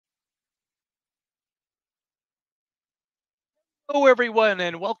Hello, everyone,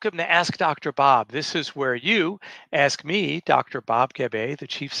 and welcome to Ask Dr. Bob. This is where you ask me, Dr. Bob Gabbay, the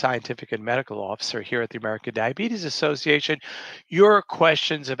Chief Scientific and Medical Officer here at the American Diabetes Association, your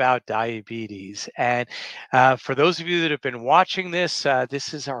questions about diabetes. And for those of you that have been watching this,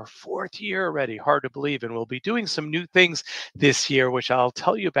 this is our fourth year already. Hard to believe, and we'll be doing some new things this year, which I'll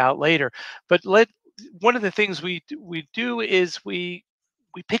tell you about later. But one of the things we do is we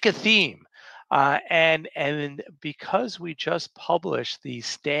pick a theme. And because we just published the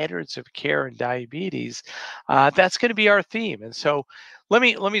standards of care in diabetes, that's going to be our theme. And so let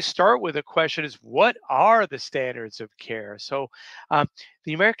me start with a question: Is what are the standards of care? So um,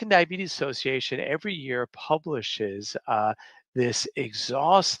 the American Diabetes Association every year publishes. This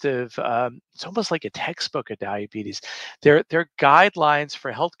exhaustive, it's almost like a textbook of diabetes. They're guidelines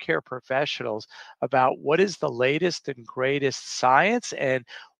for healthcare professionals about what is the latest and greatest science and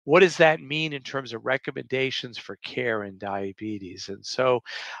what does that mean in terms of recommendations for care in diabetes? And so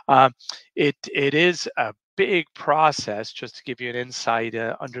um, it is a big process. Just to give you an insight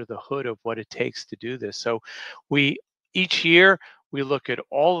under the hood of what it takes to do this. So we each year we look at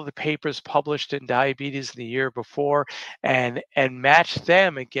all of the papers published in diabetes in the year before and match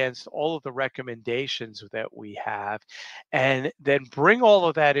them against all of the recommendations that we have, and then bring all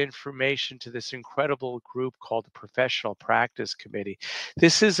of that information to this incredible group called the Professional Practice Committee.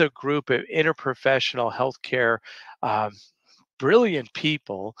 This is a group of interprofessional healthcare, um, brilliant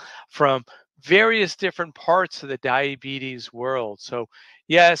people from various different parts of the diabetes world. So,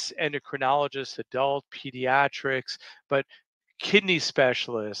 yes, endocrinologists, adult, pediatrics, but kidney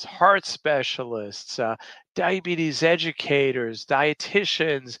specialists, heart specialists, diabetes educators,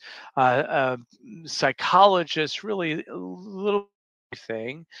 dietitians, psychologists, really a little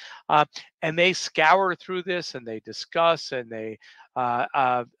thing. Uh, and they scour through this and they discuss and they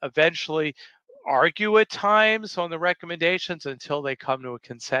eventually argue at times on the recommendations until they come to a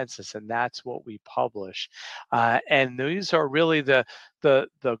consensus, and that's what we publish. And these are really the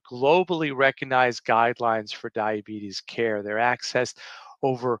globally recognized guidelines for diabetes care. They're accessed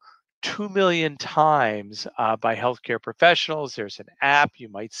over 2 million times by healthcare professionals. There's an app. You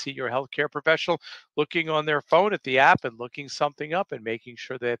might see your healthcare professional looking on their phone at the app and looking something up and making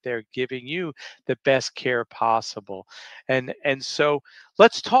sure that they're giving you the best care possible. And so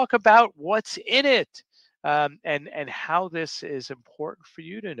let's talk about what's in it. And how this is important for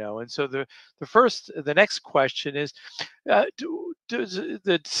you to know. And so the next question is, does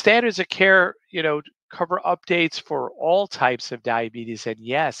the standards of care, cover updates for all types of diabetes? And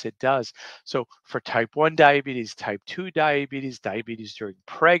yes, it does. So for type 1 diabetes, type 2 diabetes, diabetes during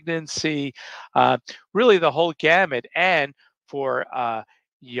pregnancy, uh, really the whole gamut. And for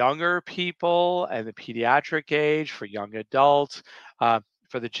younger people and the pediatric age, for young adults, uh,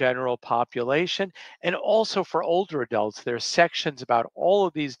 for the general population, and also for older adults. There are sections about all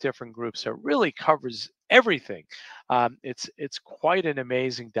of these different groups that really covers everything. It's quite an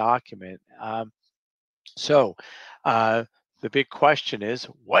amazing document. So uh, the big question is,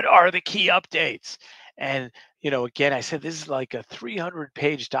 what are the key updates? And again, I said this is like a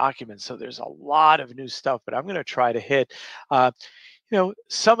 300-page document, so there's a lot of new stuff. But I'm going to try to hit,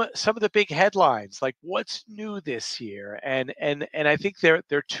 some of the big headlines, like what's new this year. And I think there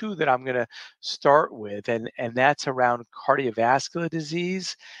are two that I'm going to start with, and that's around cardiovascular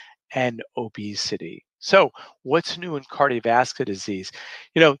disease and obesity. So, what's new in cardiovascular disease?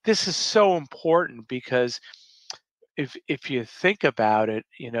 This is so important because if you think about it,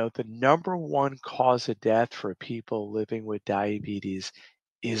 the number one cause of death for people living with diabetes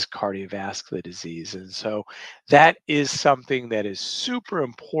is cardiovascular disease. And so that is something that is super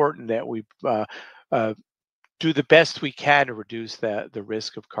important that we uh, do the best we can to reduce the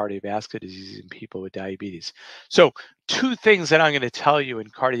risk of cardiovascular disease in people with diabetes. So, two things that I'm going to tell you in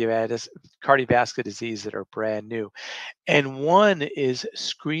cardiovascular disease that are brand new. And one is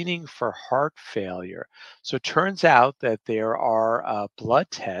screening for heart failure. So it turns out that there are blood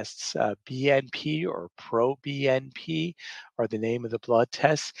tests, BNP or pro-BNP are the name of the blood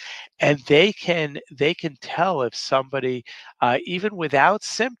tests, and they can tell if somebody, even without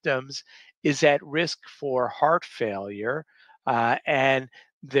symptoms, is at risk for heart failure, and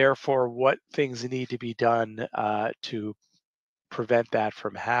therefore what things need to be done to prevent that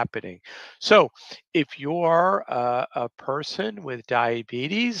from happening. So, if you're a person with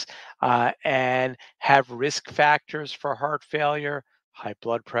diabetes and have risk factors for heart failure, high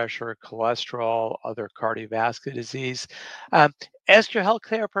blood pressure, cholesterol, other cardiovascular disease, um, ask your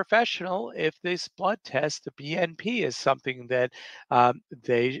healthcare professional if this blood test, the BNP, is something that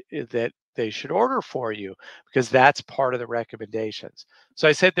they should order for you, because that's part of the recommendations. So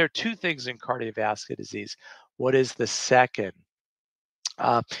I said there are two things in cardiovascular disease. What is the second?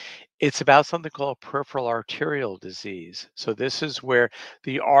 Uh, it's about something called peripheral arterial disease. So this is where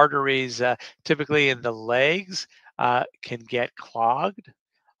the arteries, typically in the legs, can get clogged,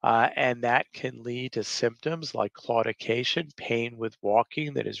 and that can lead to symptoms like claudication, pain with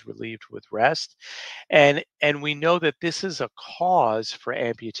walking that is relieved with rest, and we know that this is a cause for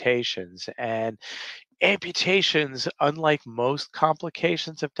amputations. And amputations, unlike most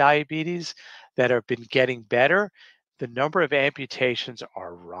complications of diabetes that have been getting better, the number of amputations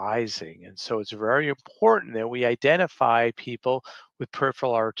are rising. And so it's very important that we identify people with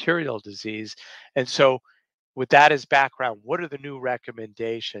peripheral arterial disease. And so, with that as background, what are the new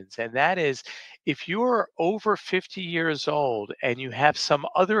recommendations? And that is, if you're over 50 years old and you have some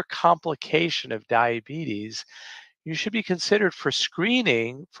other complication of diabetes, you should be considered for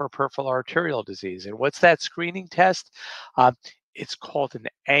screening for peripheral arterial disease. And what's that screening test? Um, it's called an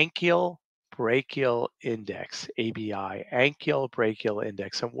anchial brachial index, ABI, anchial brachial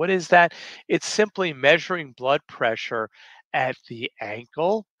index. And what is that? It's simply measuring blood pressure at the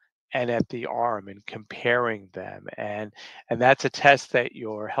ankle and at the arm and comparing them. And that's a test that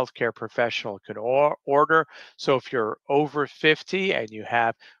your healthcare professional can order. So if you're over 50 and you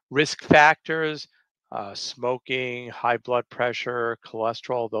have risk factors, smoking, high blood pressure,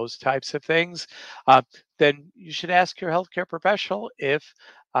 cholesterol, those types of things, uh, then you should ask your healthcare professional if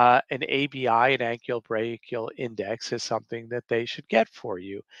an ABI, an anchial brachial index, is something that they should get for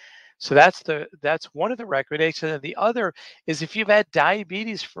you. So that's one of the recommendations. And the other is, if you've had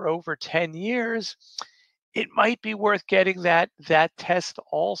diabetes for over 10 years, it might be worth getting that test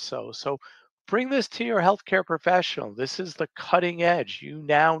also. So bring this to your healthcare professional. This is the cutting edge. You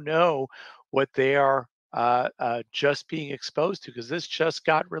now know what they are just being exposed to, because this just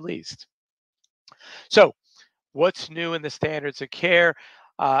got released. So what's new in the standards of care?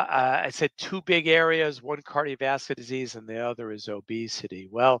 I said two big areas: one cardiovascular disease, and the other is obesity.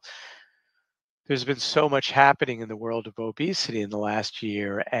 Well, there's been so much happening in the world of obesity in the last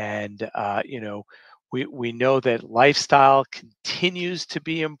year, and we know that lifestyle continues to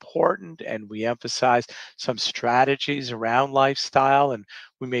be important, and we emphasize some strategies around lifestyle, and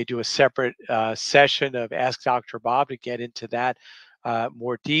we may do a separate session of Ask Dr. Bob to get into that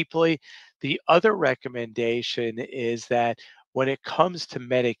more deeply. The other recommendation is that when it comes to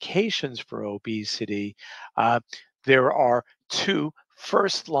medications for obesity, uh, there are two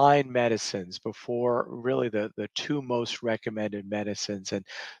first line medicines before really the two most recommended medicines, and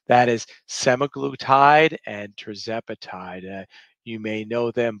that is semaglutide and tirzepatide. You may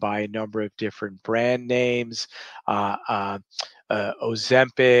know them by a number of different brand names. uh, uh,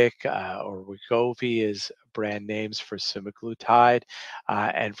 Ozempic or Wegovy is brand names for semaglutide,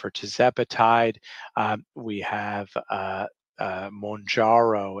 and for tirzepatide, we have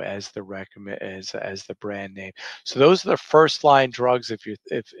Monjaro as the recommend as the brand name. So those are the first line drugs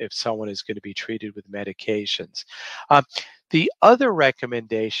if someone is going to be treated with medications. Um, the other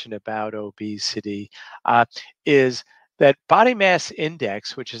recommendation about obesity uh, is that body mass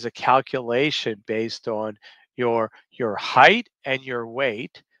index, which is a calculation based on your height and your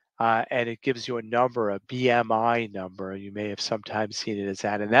weight. And it gives you a number, a BMI number. You may have sometimes seen it as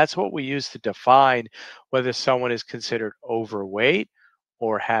that. And that's what we use to define whether someone is considered overweight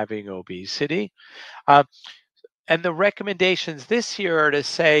or having obesity. Uh, and the recommendations this year are to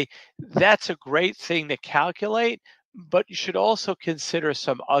say that's a great thing to calculate, but you should also consider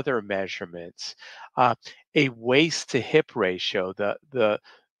some other measurements. Uh, a waist to hip ratio, the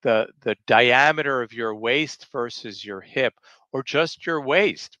diameter of your waist versus your hip, or just your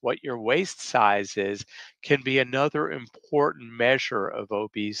waist, what your waist size is, can be another important measure of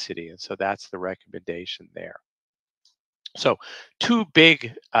obesity. And so that's the recommendation there. So, two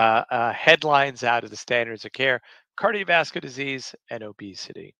big headlines out of the standards of care: cardiovascular disease and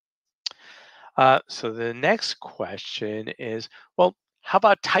obesity. So, the next question is, well, how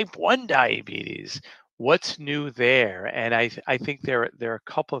about type 1 diabetes? What's new there? And I think there are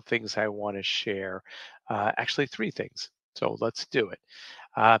a couple of things I want to share. Actually, three things. So, let's do it.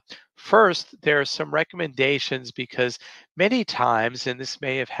 Uh, First, there are some recommendations because many times, and this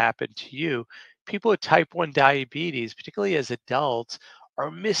may have happened to you, people with type 1 diabetes, particularly as adults, are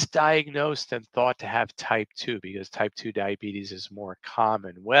misdiagnosed and thought to have type 2 because type 2 diabetes is more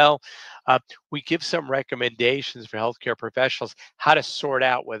common. Well, uh, we give some recommendations for healthcare professionals how to sort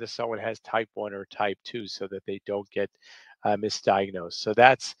out whether someone has type 1 or type 2 so that they don't get misdiagnosed. So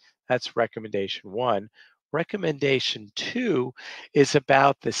that's recommendation one. Recommendation two is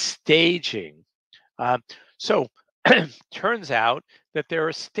about the staging. Um, so, turns out that there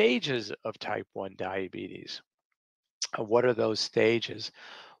are stages of type 1 diabetes. What are those stages?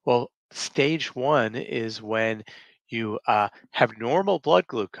 Well, stage one is when You have normal blood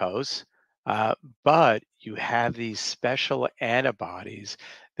glucose, uh, but you have these special antibodies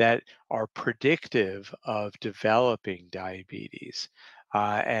that are predictive of developing diabetes.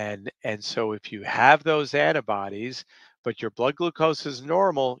 And so if you have those antibodies, but your blood glucose is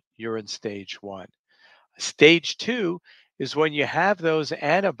normal, you're in stage one. Stage two is when you have those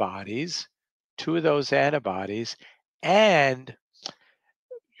antibodies, two of those antibodies, and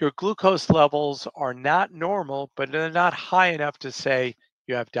your glucose levels are not normal, but they're not high enough to say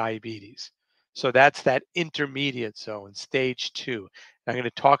you have diabetes. So that's that intermediate zone, stage two. I'm going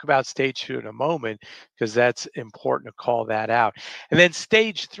to talk about stage two in a moment because that's important to call that out. And then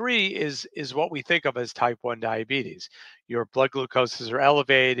stage three is what we think of as type 1 diabetes. Your blood glucoses are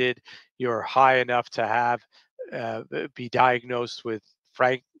elevated, you're high enough to have be diagnosed with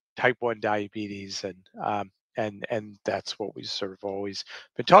frank type 1 diabetes and that's what we sort of always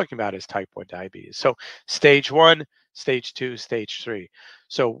been talking about is type 1 diabetes. So stage one, stage two, stage three.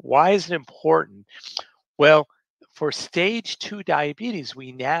 So why is it important? Well, for stage two diabetes,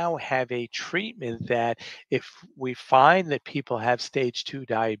 we now have a treatment that if we find that people have stage two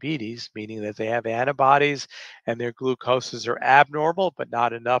diabetes, meaning that they have antibodies and their glucoses are abnormal, but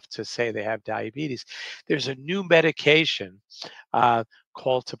not enough to say they have diabetes, there's a new medication uh,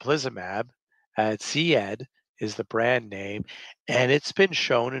 called teplizumab. ZED is the brand name, and it's been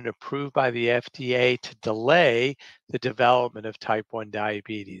shown and approved by the FDA to delay the development of type 1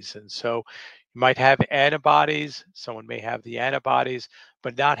 diabetes. And so you might have antibodies, someone may have the antibodies,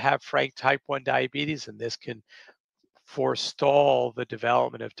 but not have frank type 1 diabetes, and this can forestall the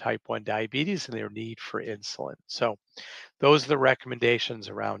development of type 1 diabetes and their need for insulin. So those are the recommendations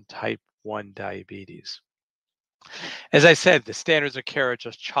around type 1 diabetes. As I said, the standards of care are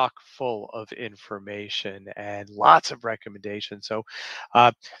just chock full of information and lots of recommendations. So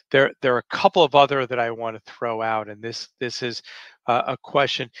uh, there are a couple of other that I want to throw out, and this is a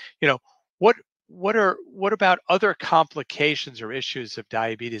question. You know, what what about other complications or issues of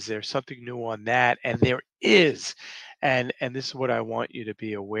diabetes? There's something new on that, and there is, and this is what I want you to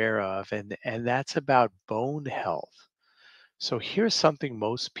be aware of, and that's about bone health. So here's something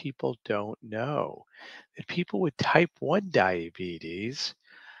most people don't know that people with type 1 diabetes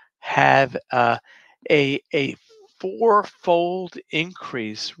have a fourfold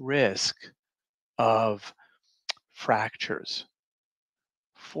increase risk of fractures.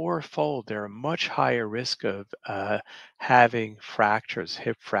 Fourfold, they're a much higher risk of having fractures,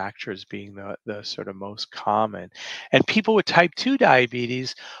 hip fractures being the sort of most common. And people with type 2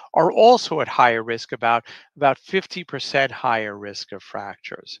 diabetes are also at higher risk, about 50% higher risk of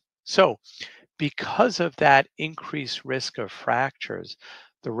fractures. So because of that increased risk of fractures,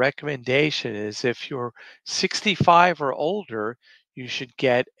 the recommendation is if you're 65 or older, you should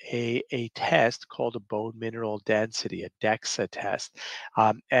get a test called a bone mineral density, a DEXA test.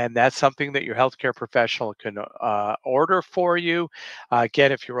 And that's something that your healthcare professional can order for you.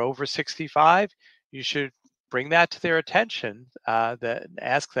 Again, if you're over 65, you should bring that to their attention,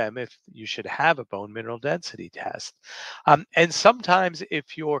 ask them if you should have a bone mineral density test. And sometimes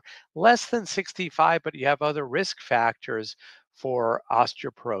if you're less than 65, but you have other risk factors for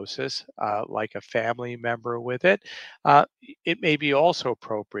osteoporosis, like a family member with it, it may be also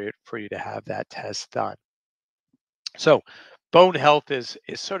appropriate for you to have that test done. So, bone health is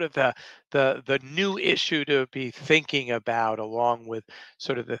sort of the new issue to be thinking about, along with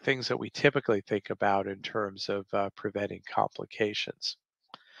sort of the things that we typically think about in terms of preventing complications.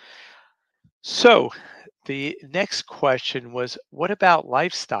 So, the next question was, what about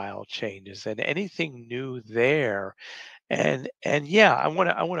lifestyle changes and anything new there? And yeah, I want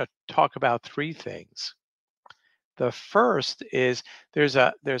to talk about three things. The first is there's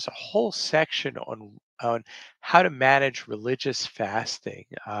a whole section on how to manage religious fasting.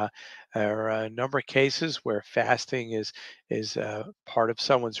 There are a number of cases where fasting is part of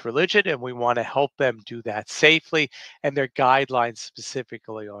someone's religion, and we want to help them do that safely. And there are guidelines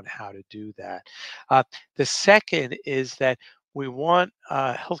specifically on how to do that. The second is that we want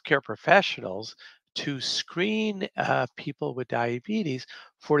healthcare professionals to screen people with diabetes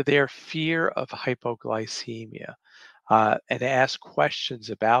for their fear of hypoglycemia and ask questions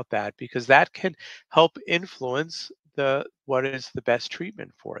about that because that can help influence the what is the best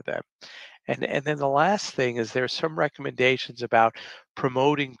treatment for them. And then the last thing is there's some recommendations about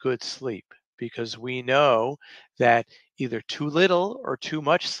promoting good sleep because we know that either too little or too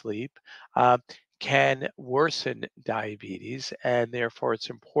much sleep uh, can worsen diabetes, and therefore it's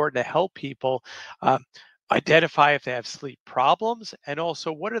important to help people um, identify if they have sleep problems and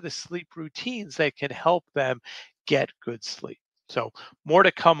also what are the sleep routines that can help them get good sleep. So more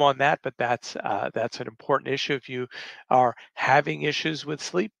to come on that, but that's an important issue. If you are having issues with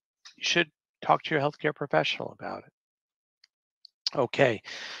sleep, you should talk to your healthcare professional about it. Okay,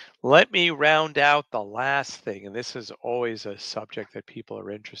 let me round out the last thing, and this is always a subject that people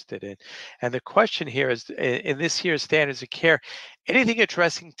are interested in. And the question here is in this year's standards of care, anything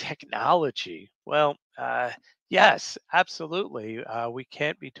addressing technology? Well, yes, absolutely. We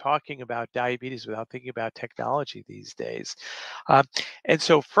can't be talking about diabetes without thinking about technology these days. Um, and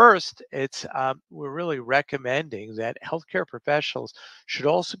so, first, it's we're really recommending that healthcare professionals should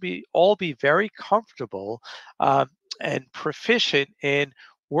also be all be very comfortable um, and proficient in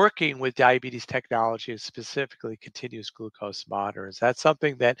working with diabetes technology, and specifically continuous glucose monitors. That's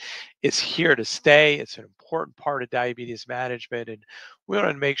something that is here to stay. It's an important part of diabetes management, and we want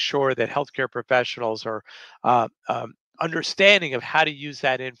to make sure that healthcare professionals are understanding of how to use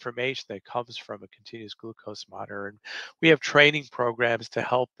that information that comes from a continuous glucose monitor. And we have training programs to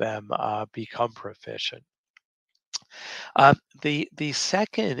help them become proficient. The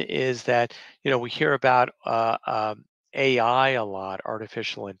second is that we hear about AI a lot,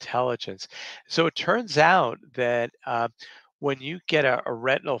 artificial intelligence. So it turns out that when you get a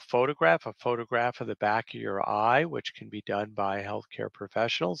retinal photograph, a photograph of the back of your eye, which can be done by healthcare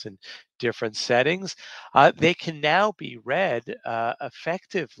professionals in different settings, they can now be read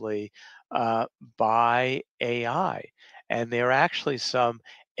effectively uh, by AI. And there are actually some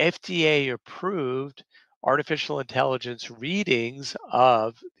FDA approved artificial intelligence readings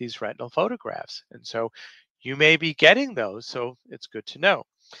of these retinal photographs. And so you may be getting those, so it's good to know.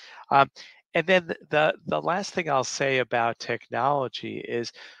 Um, and then the last thing I'll say about technology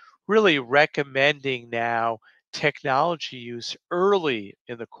is really recommending now technology use early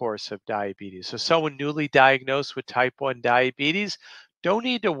in the course of diabetes. So someone newly diagnosed with type 1 diabetes don't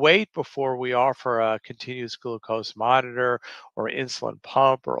need to wait before we offer a continuous glucose monitor or insulin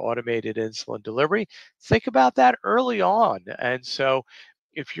pump or automated insulin delivery. Think about that early on. And so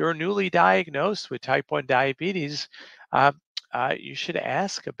if you're newly diagnosed with type 1 diabetes, uh, you should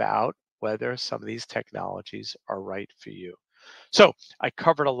ask about whether some of these technologies are right for you. So I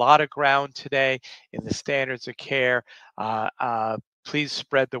covered a lot of ground today in the standards of care. Please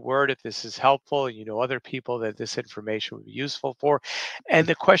spread the word if this is helpful and you know other people that this information would be useful for. And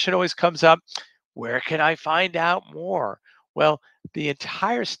the question always comes up, where can I find out more? Well, the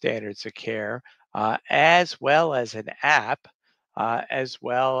entire standards of care, as well as an app, as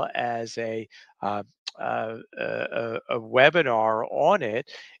well as uh, a webinar on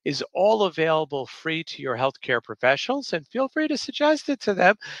it, is all available free to your healthcare professionals. And feel free to suggest it to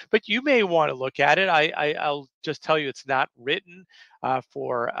them. But you may want to look at it. I'll just tell you it's not written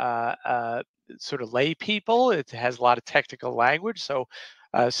for sort of lay people. It has a lot of technical language. So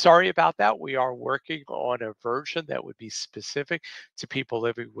sorry about that. We are working on a version that would be specific to people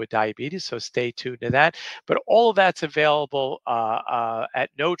living with diabetes. So stay tuned to that. But all of that's available at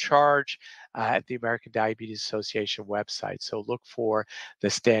no charge at the American Diabetes Association website. So look for the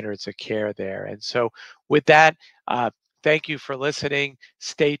standards of care there. And so with that, thank you for listening.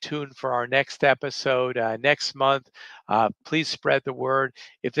 Stay tuned for our next episode next month. Please spread the word.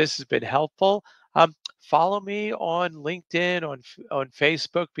 If this has been helpful, follow me on LinkedIn, on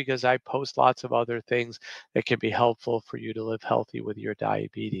Facebook, because I post lots of other things that can be helpful for you to live healthy with your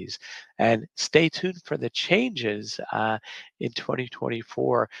diabetes. And stay tuned for the changes in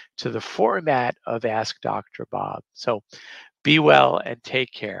 2024 to the format of Ask Dr. Bob. So be well and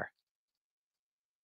take care.